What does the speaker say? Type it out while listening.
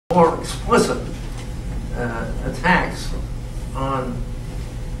more explicit attacks on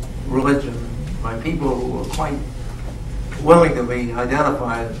religion by people who were quite willing to be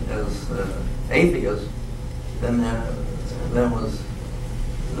identified as atheists than was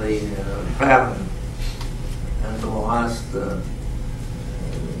the pattern in the last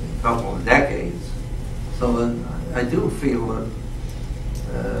couple of decades. So that I do feel that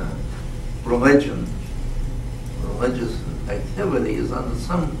religious activity is under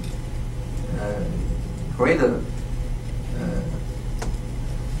some greater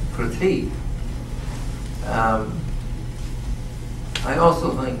critique. I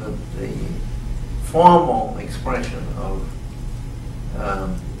also think that the formal expression of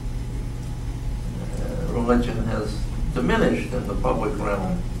religion has diminished in the public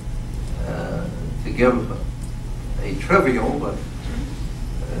realm. To give a trivial but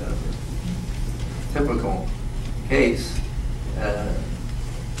typical case,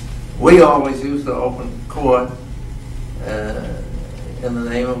 we always used to open court in the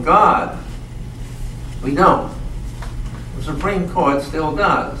name of God. We don't. The Supreme Court still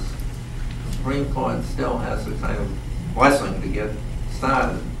does. The Supreme Court still has a kind of blessing to get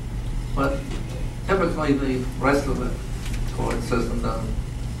started. But typically the rest of the court system doesn't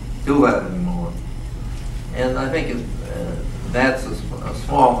do that anymore. And I think that's a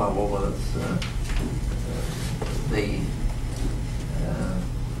small level, but it's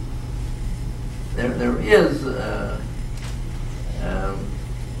there is a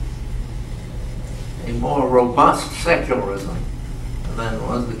more robust secularism than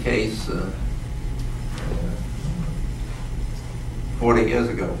was the case 40 years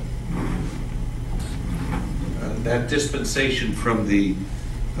ago. That dispensation from the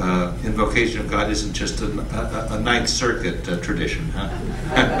invocation of God isn't just a Ninth Circuit tradition, huh?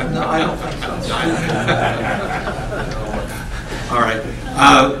 No, I don't think so. All right.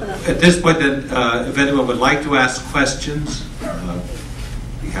 At this point, then, if anyone would like to ask questions,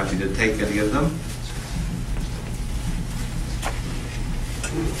 be happy to take any of them.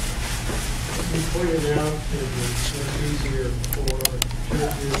 You pointed out that it's much easier for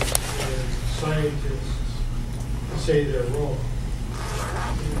churches and scientists to say they're wrong.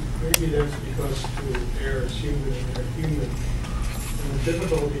 Maybe that's because to err is human and they're human. And the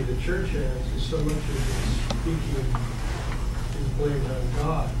difficulty the church has is so much of its speaking is blamed on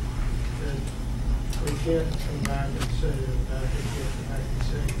God. And we can't come back and say, or back and can't come back and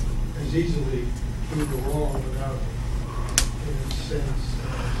say as easily we were wrong without, in a sense,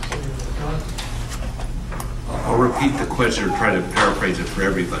 saying that God. I'll repeat the question or try to paraphrase it for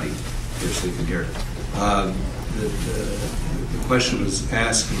everybody, if they can hear it. The question was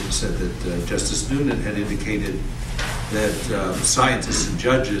asked, and it said that Justice Noonan had indicated that scientists and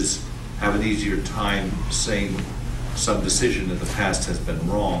judges have an easier time saying some decision in the past has been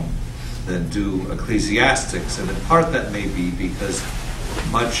wrong than do ecclesiastics. And in part that may be because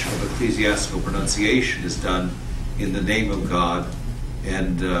much of ecclesiastical pronunciation is done in the name of God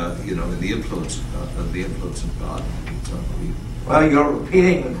and in the influence of God. So well, your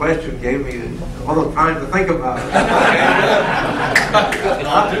repeating the question gave me a little time to think about it.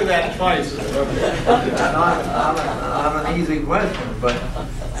 I'll do that twice. Not an easy question, but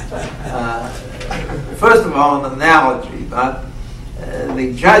first of all, an analogy.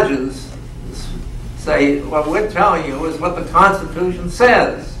 The judges say, what we're telling you is what the Constitution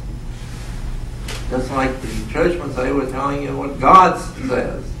says. Just like the churchmen say, we're telling you what God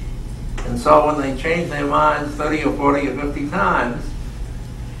says. And so when they change their minds 30 or 40 or 50 times,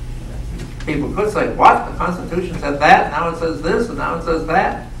 people could say, what? The Constitution said that, now it says this, and now it says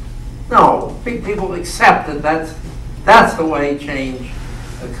that? No, people accept that that's the way change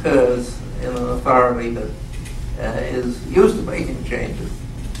occurs in an authority that is used to making changes.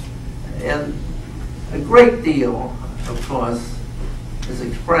 And a great deal, of course, is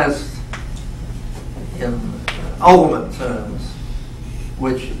expressed in ultimate terms,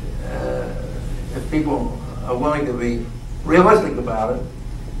 which if people are willing to be realistic about it,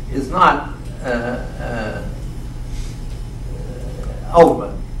 is not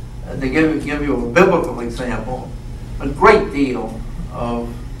ultimate. To give you a biblical example, a great deal of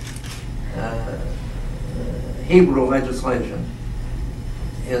Hebrew legislation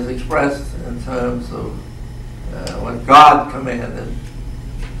is expressed in terms of what God commanded,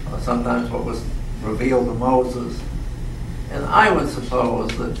 or sometimes what was revealed to Moses. And I would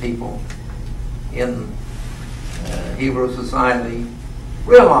suppose that people in Hebrew society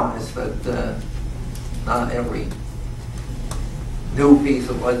realize that not every new piece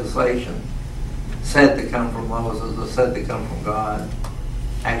of legislation said to come from Moses or said to come from God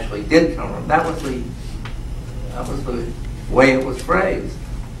actually did come from. That was the way it was phrased.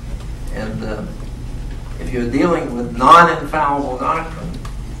 And if you're dealing with non-infallible doctrine,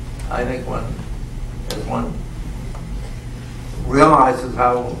 I think as one realizes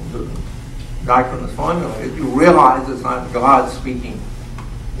how the doctrine is formulated, you realize it's not God speaking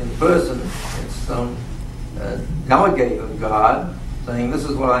in person. It's some delegate of God saying, this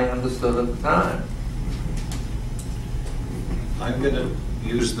is what I understood at the time. I'm going to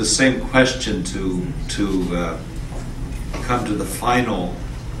use the same question to come to the final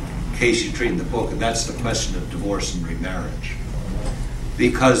case you treat in the book, and that's the question of divorce and remarriage.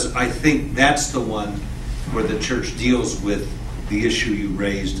 Because I think that's the one where the church deals with the issue you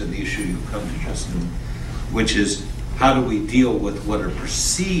raised and the issue you come to just now, which is how do we deal with what are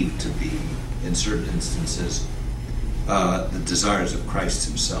perceived to be, in certain instances, the desires of Christ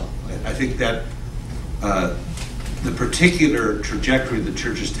himself. I think that the particular trajectory the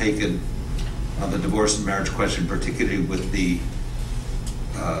church has taken on the divorce and marriage question, particularly with the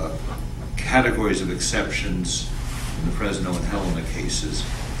categories of exceptions in the Fresno and Helena cases,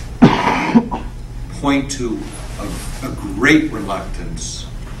 point to a great reluctance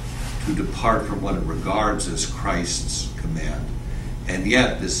to depart from what it regards as Christ's command, and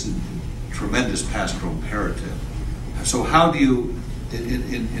yet this tremendous pastoral imperative. So how do you,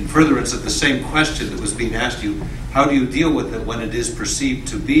 in furtherance of the same question that was being asked you, how do you deal with it when it is perceived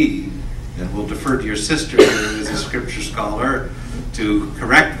to be, and we'll defer to your sister here, who is a scripture scholar, to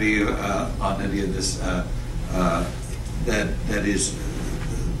correct me on any of this, that is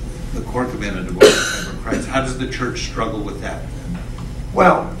the core command of divorce of Christ. How does the church struggle with that?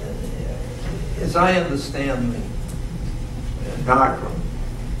 Well, as I understand the doctrine,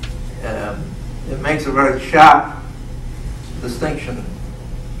 it makes a very sharp distinction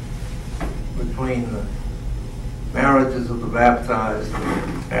between the marriages of the baptized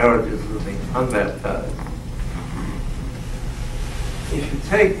and marriages of the unbaptized. If you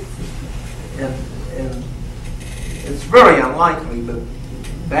take, and it's very unlikely that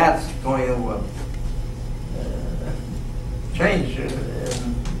that's going to change in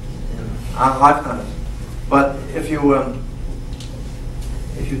our lifetimes. But if you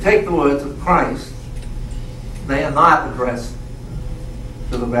take the words of Christ, they are not addressed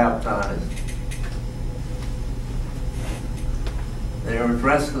to the baptized. They are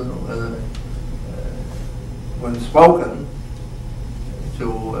addressed when spoken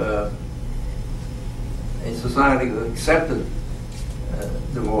to a society that accepted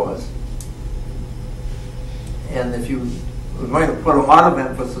divorce. And if you were going to put a lot of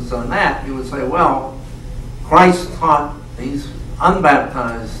emphasis on that, you would say, well, Christ taught these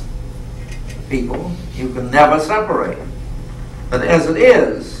unbaptized people you can never separate. But as it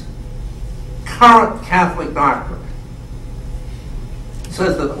is, current Catholic doctrine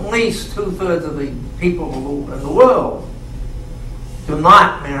says that at least 2/3 of the people in the world do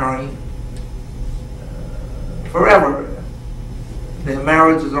not marry forever. Their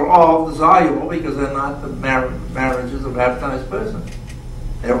marriages are all dissoluble because they're not the marriages of a baptized person.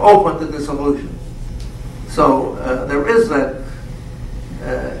 They're open to dissolution. So there is that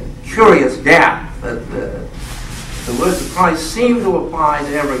curious gap that the words of Christ seem to apply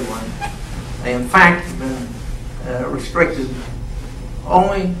to everyone. They in fact have been restricted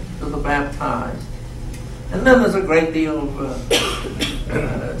only to the baptized. And then there's a great deal of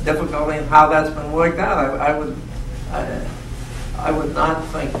difficulty in how that's been worked out. I would not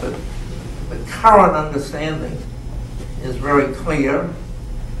think that the current understanding is very clear.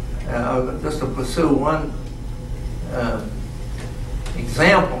 Just to pursue one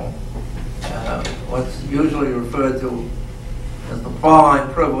example, what's usually referred to as the Pauline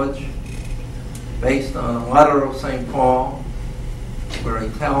privilege, based on a letter of St. Paul, where he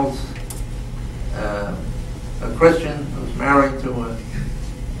tells a Christian who's married to a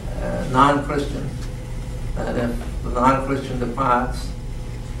non-Christian that if the non-Christian departs,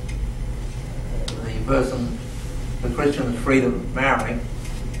 the Christian is free to marry.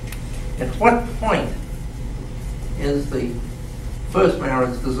 At what point is the first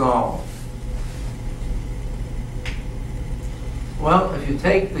marriage dissolved? Well, if you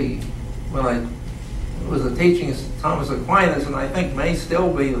take it was the teaching of Thomas Aquinas, and I think may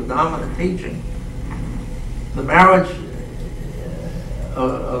still be the dominant teaching, the marriage,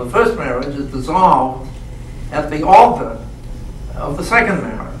 the first marriage is dissolved at the altar of the second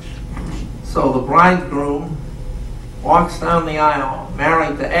marriage. So the bridegroom walks down the aisle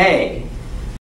married to A,